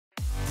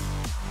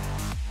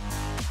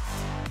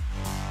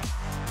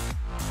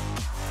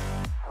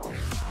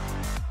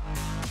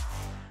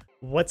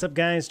What's up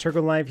guys,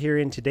 Turgo Live here.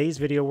 In today's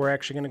video we're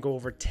actually going to go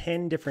over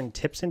 10 different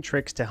tips and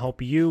tricks to help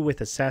you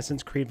with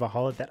Assassin's Creed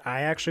Valhalla that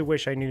I actually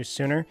wish I knew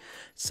sooner.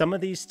 Some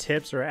of these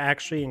tips are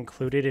actually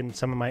included in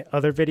some of my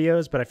other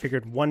videos, but I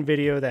figured one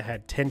video that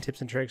had 10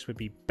 tips and tricks would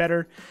be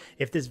better.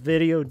 If this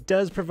video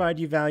does provide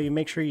you value,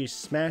 make sure you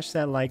smash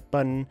that like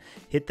button,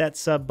 hit that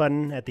sub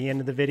button at the end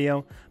of the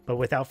video. But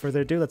without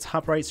further ado, let's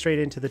hop right straight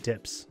into the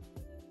tips.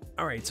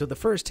 Alright, so the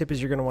first tip is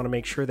you're going to want to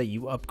make sure that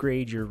you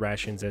upgrade your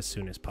rations as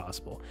soon as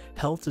possible.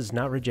 Health does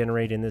not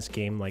regenerate in this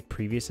game like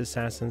previous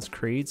Assassin's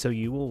Creed, so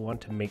you will want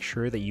to make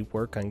sure that you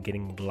work on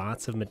getting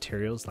lots of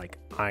materials like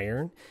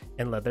iron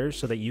and leather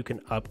so that you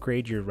can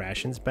upgrade your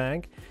rations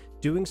bag.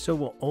 Doing so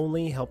will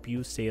only help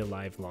you stay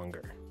alive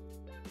longer.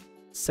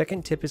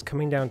 Second tip is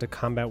coming down to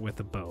combat with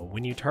a bow.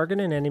 When you target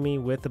an enemy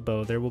with a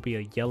bow, there will be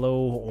a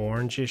yellow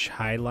orangish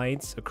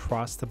highlights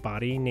across the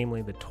body,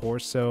 namely the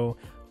torso,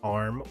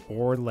 arm,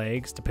 or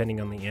legs depending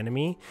on the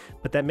enemy,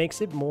 but that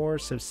makes it more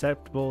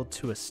susceptible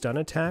to a stun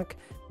attack,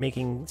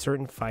 making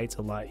certain fights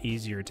a lot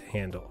easier to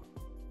handle.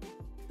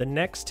 The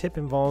next tip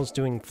involves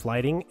doing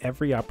flyting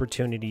every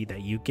opportunity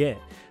that you get.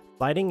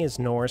 Flyting is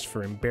Norse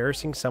for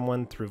embarrassing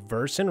someone through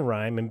verse and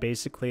rhyme, and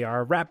basically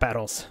are rap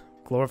battles,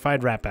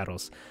 glorified rap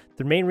battles.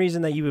 The main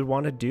reason that you would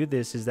want to do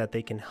this is that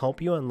they can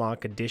help you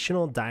unlock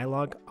additional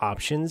dialogue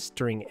options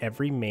during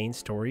every main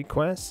story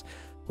quest,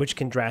 which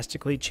can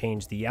drastically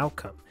change the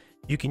outcome.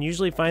 You can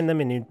usually find them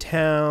in new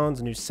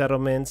towns, new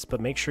settlements, but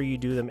make sure you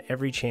do them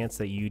every chance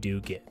that you do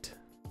get.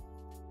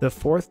 The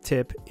fourth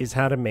tip is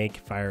how to make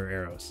fire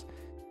arrows.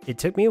 It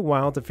took me a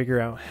while to figure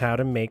out how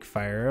to make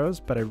fire arrows,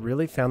 but I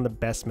really found the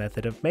best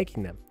method of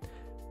making them.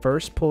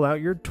 First, pull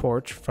out your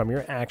torch from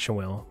your action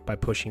wheel by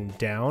pushing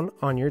down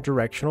on your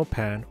directional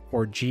pad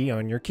or G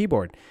on your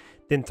keyboard.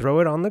 Then throw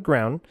it on the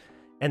ground,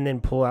 and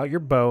then pull out your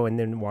bow and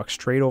then walk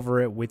straight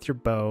over it with your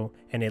bow,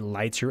 and it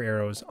lights your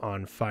arrows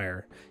on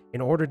fire. In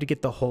order to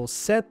get the whole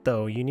set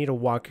though, you need to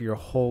walk your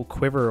whole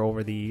quiver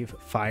over the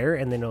fire,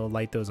 and then it'll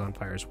light those on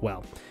fire as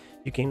well.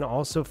 You can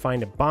also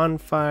find a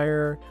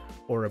bonfire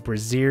or a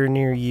brazier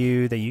near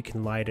you that you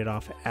can light it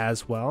off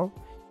as well.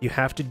 You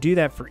have to do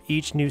that for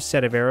each new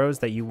set of arrows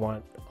that you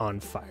want on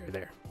fire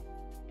there.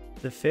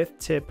 The fifth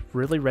tip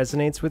really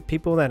resonates with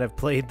people that have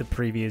played the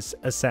previous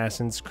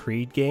Assassin's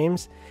Creed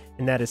games,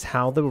 and that is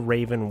how the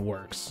Raven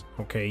works.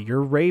 Okay,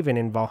 your Raven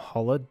in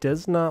Valhalla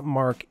does not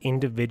mark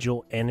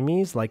individual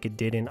enemies like it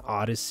did in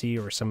Odyssey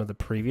or some of the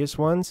previous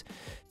ones,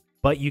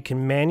 but you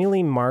can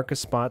manually mark a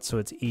spot so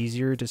it's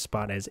easier to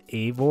spot as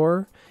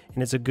Eivor,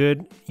 and it's a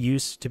good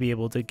use to be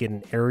able to get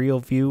an aerial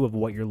view of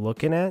what you're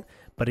looking at.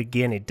 But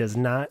again, it does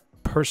not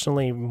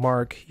personally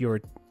mark your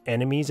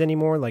enemies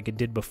anymore like it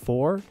did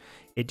before.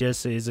 It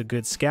just is a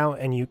good scout,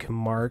 and you can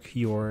mark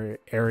your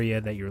area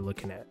that you're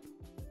looking at.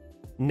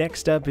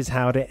 Next up is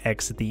how to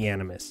exit the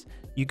Animus.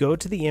 You go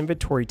to the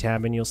inventory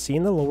tab and you'll see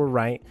in the lower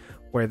right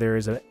where there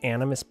is an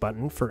Animus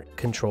button for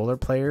controller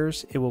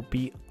players. It will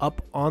be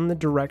up on the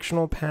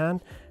directional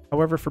pad.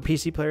 However, for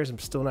PC players, I'm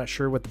still not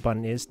sure what the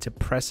button is to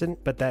press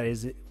it, but that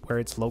is where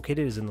it's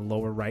located, is in the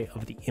lower right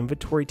of the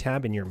inventory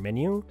tab in your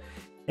menu.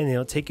 And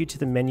it'll take you to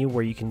the menu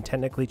where you can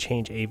technically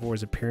change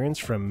Eivor's appearance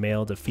from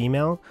male to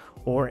female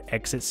or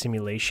exit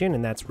simulation,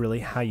 and that's really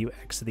how you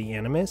exit the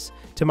Animus.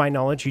 To my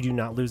knowledge, you do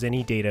not lose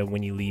any data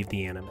when you leave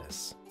the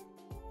Animus.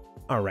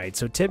 Alright,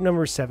 so tip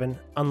number 7.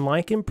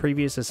 Unlike in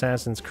previous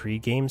Assassin's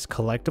Creed games,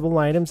 collectible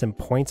items and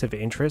points of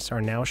interest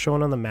are now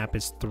shown on the map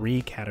as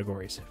 3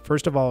 categories.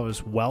 First of all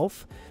is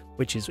wealth,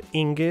 which is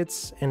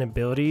ingots and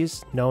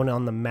abilities known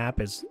on the map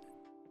as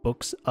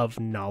books of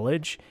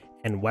knowledge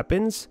and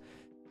weapons.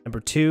 Number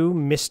 2,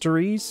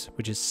 mysteries,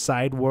 which is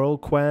side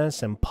world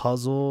quests and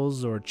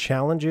puzzles or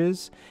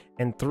challenges.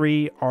 And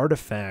 3,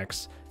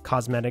 artifacts,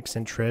 cosmetics,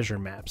 and treasure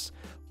maps.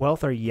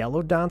 Wealth are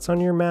yellow dots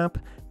on your map,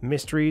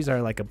 mysteries are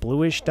like a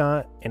bluish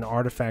dot, and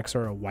artifacts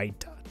are a white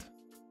dot.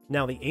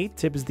 Now the 8th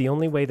tip is the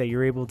only way that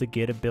you're able to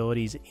get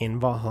abilities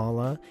in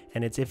Valhalla,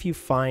 and it's if you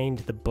find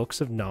the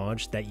books of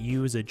knowledge that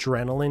use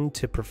adrenaline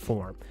to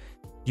perform.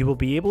 You will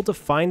be able to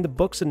find the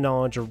books of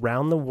knowledge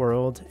around the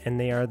world, and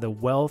they are the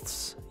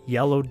wealth's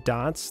yellow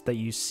dots that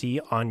you see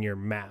on your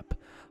map.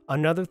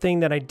 Another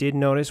thing that I did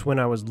notice when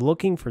I was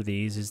looking for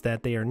these is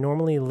that they are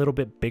normally a little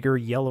bit bigger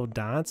yellow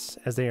dots,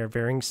 as they are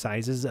varying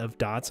sizes of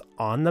dots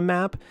on the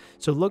map.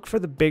 So look for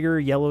the bigger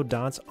yellow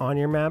dots on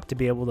your map to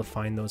be able to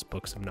find those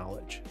books of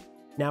knowledge.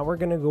 Now we're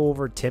going to go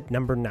over tip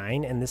number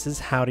 9, and this is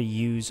how to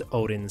use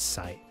Odin's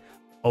sight.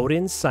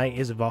 Odin's sight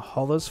is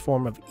Valhalla's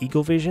form of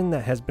eagle vision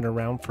that has been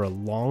around for a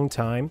long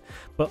time,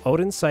 but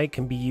Odin's sight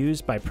can be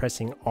used by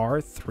pressing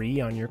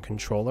R3 on your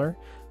controller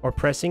or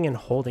pressing and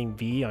holding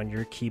V on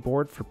your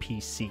keyboard for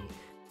PC.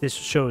 This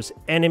shows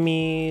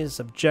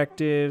enemies,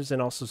 objectives,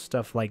 and also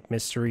stuff like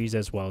mysteries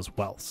as well as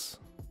wealths.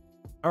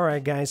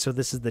 Alright guys, so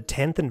this is the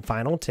 10th and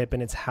final tip,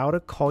 and it's how to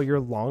call your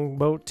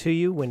longboat to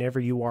you whenever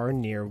you are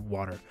near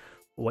water.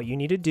 What you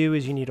need to do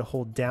is you need to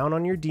hold down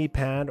on your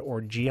D-pad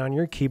or G on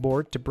your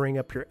keyboard to bring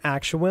up your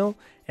action wheel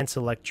and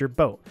select your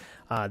boat.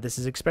 This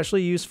is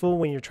especially useful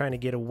when you're trying to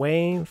get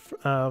away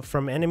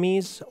from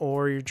enemies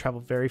or you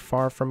travel very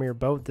far from your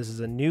boat. This is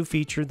a new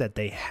feature that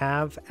they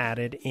have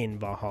added in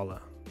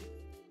Valhalla.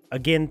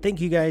 Again, thank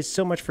you guys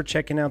so much for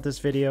checking out this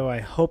video. I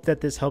hope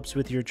that this helps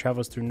with your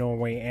travels through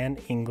Norway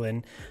and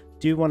England.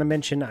 Do want to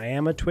mention I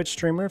am a Twitch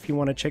streamer. If you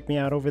want to check me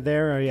out over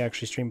there, I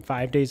actually stream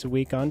 5 days a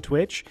week on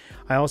Twitch.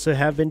 I also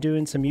have been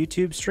doing some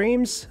YouTube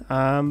streams,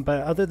 but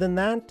other than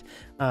that,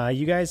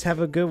 you guys have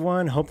a good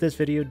one. Hope this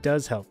video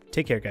does help.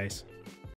 Take care, guys.